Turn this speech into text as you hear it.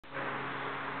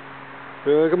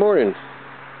Good morning.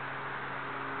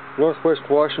 Northwest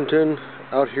Washington,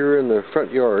 out here in the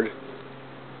front yard.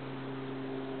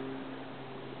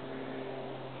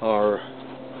 Our,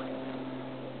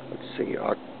 let's see,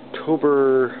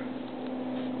 October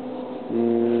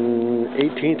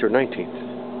 18th or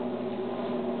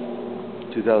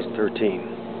 19th,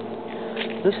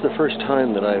 2013. This is the first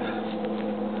time that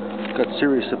I've got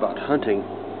serious about hunting.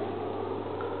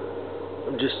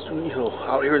 I'm just,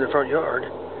 out here in the front yard.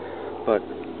 But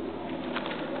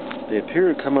they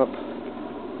appear to come up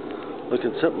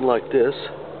looking something like this,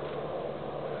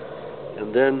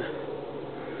 and then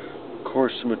of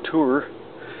course mature.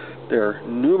 There are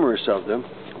numerous of them,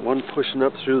 one pushing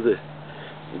up through the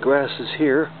grasses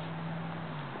here.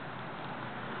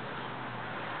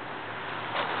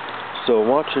 So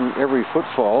watching every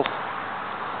footfall,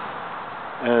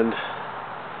 and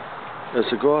as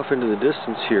I go off into the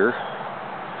distance here,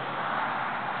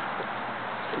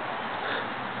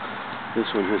 this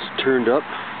one has turned up,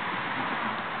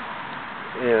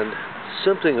 and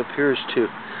something appears to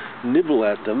nibble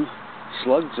at them,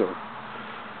 slugs or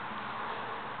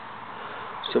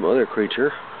some other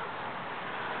creature.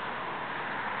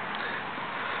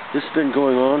 This has been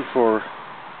going on for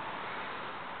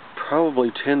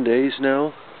probably 10 days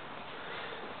now,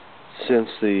 since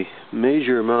the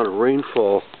major amount of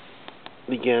rainfall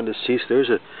began to cease. There's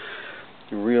a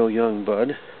real young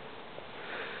bud,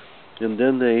 and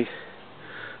then they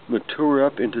mature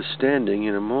up into standing.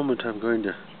 In a moment I'm going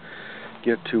to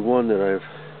get to one that I've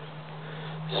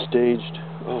staged.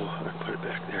 Oh, I put it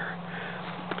back there.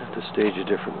 I have to stage a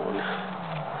different one.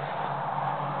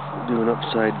 Do an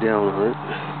upside down on it.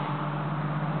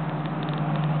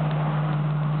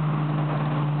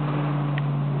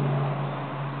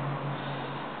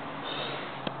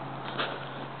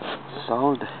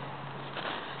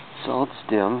 Solid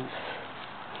stem.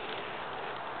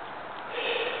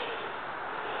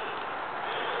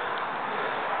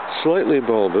 Slightly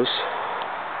bulbous,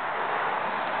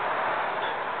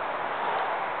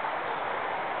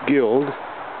 gilled.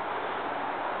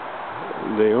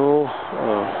 They all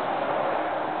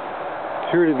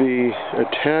appear to be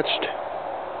attached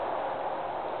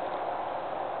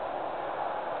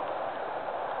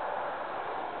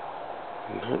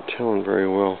I'm not telling very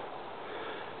well.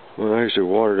 My eyes are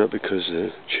watered up because of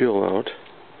the chill out.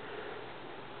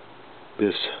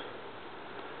 This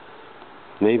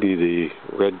maybe the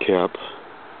red cap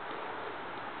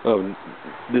of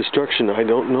destruction. I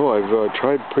don't know. I've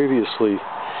tried previously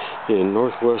in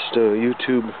Northwest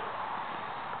YouTube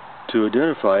to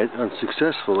identify it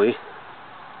unsuccessfully.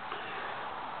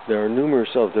 There are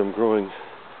numerous of them growing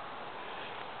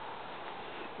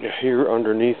here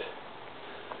underneath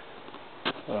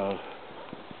a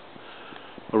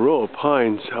row of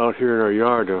pines out here in our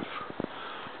yard of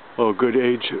good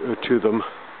age to them.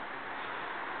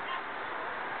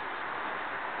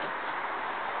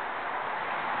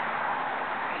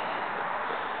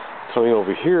 Coming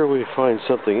over here, we find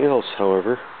something else,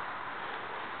 however.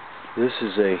 This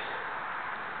is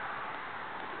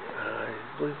I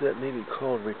believe that may be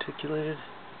called reticulated.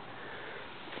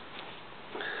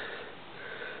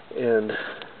 And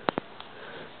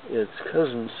its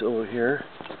cousins over here,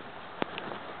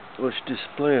 which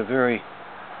display a very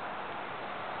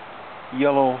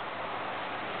yellow,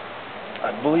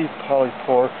 I believe,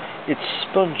 polypore. It's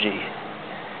spongy.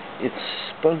 It's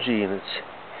spongy in its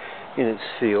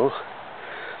feel.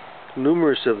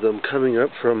 Numerous of them coming up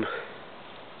from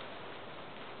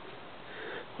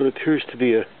what appears to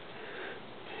be an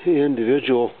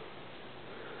individual,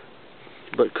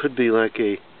 but could be like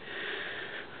a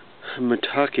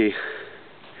maitake,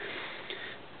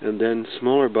 and then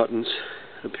smaller buttons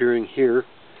appearing here.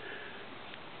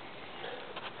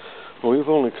 Well, we've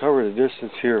only covered a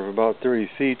distance here of about 30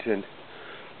 feet, and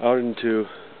out into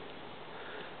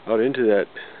that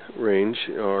range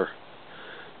are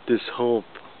this whole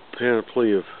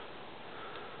panoply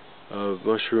of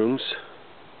mushrooms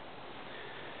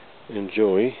and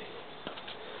joey.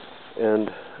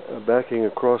 And backing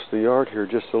across the yard here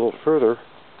just a little further,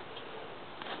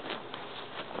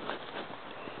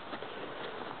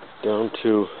 down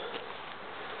to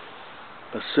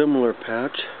a similar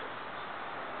patch.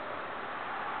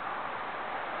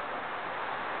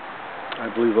 I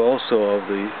believe also of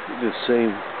the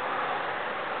same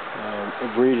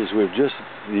breed as we've just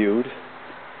viewed.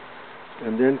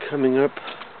 And then coming up,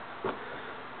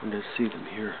 let's see them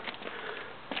here,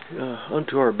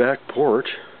 onto our back porch.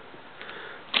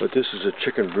 But this is a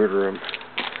chicken brooder.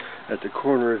 At the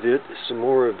corner of it, some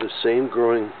more of the same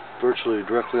growing virtually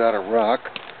directly out of rock.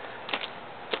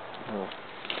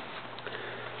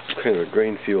 Kind of a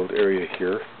drain field area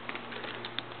here.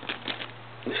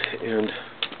 And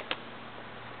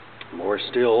more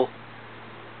still,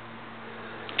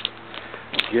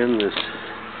 again, this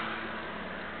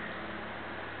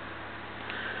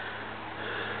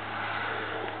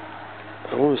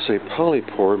I want to say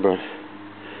polypore, but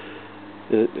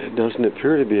it doesn't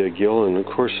appear to be a gill, and of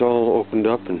course all opened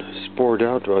up and spored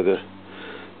out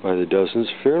by the dozens.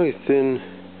 Fairly thin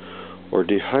or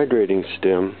dehydrating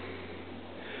stem,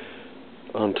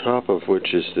 on top of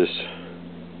which is this,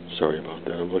 sorry about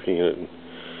that, I'm looking at it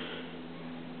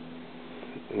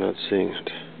and not seeing it.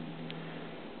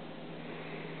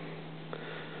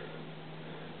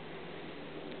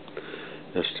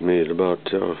 Estimated about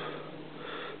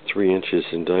 3 inches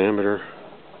in diameter.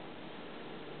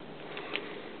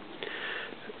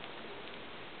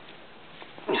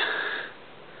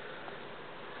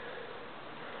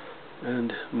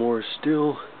 And more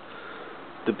still,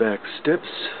 the back steps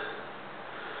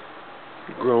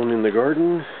grown in the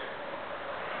garden,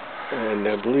 and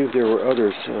I believe there were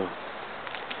others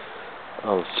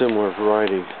of similar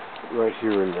variety right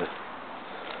here in the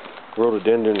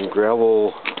rhododendron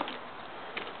gravel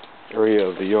area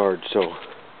of the yard. So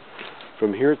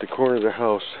from here at the corner of the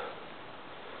house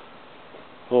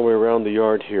all the way around the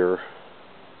yard here,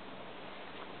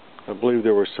 I believe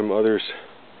there were some others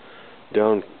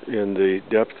down in the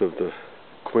depth of the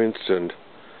quince, and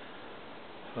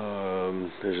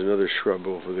there's another shrub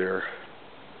over there,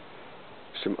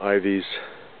 some ivies,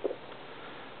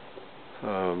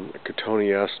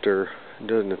 cotoneaster.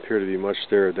 Doesn't appear to be much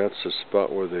there. That's the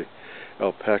spot where the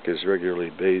alpacas regularly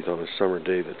bathe on a summer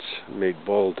day that's made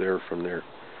bald there from their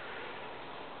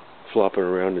flopping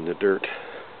around in the dirt.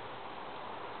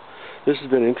 This has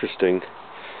been interesting.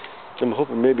 I'm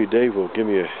hoping maybe Dave will give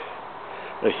me a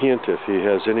hint if he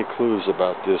has any clues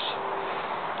about this.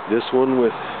 This one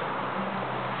with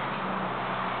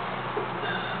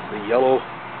the yellow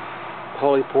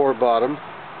polypore bottom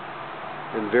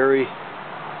and very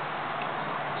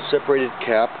separated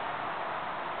cap.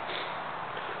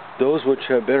 Those which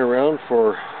have been around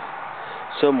for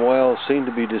some while seem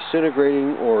to be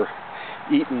disintegrating or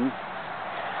eaten.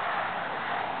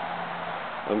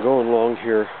 I'm going along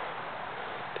here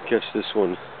to catch this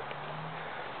one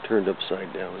turned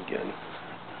upside down again.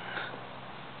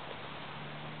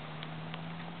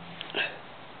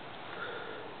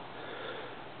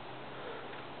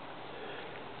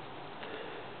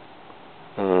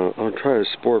 I'll try a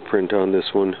spore print on this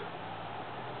one,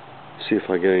 see if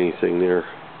I get anything there,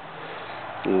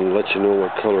 and let you know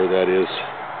what color that is.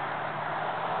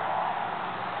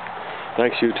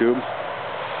 Thanks, YouTube.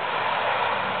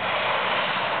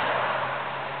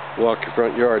 Walk your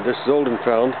front yard. This is Old and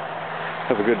Found.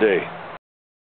 Have a good day.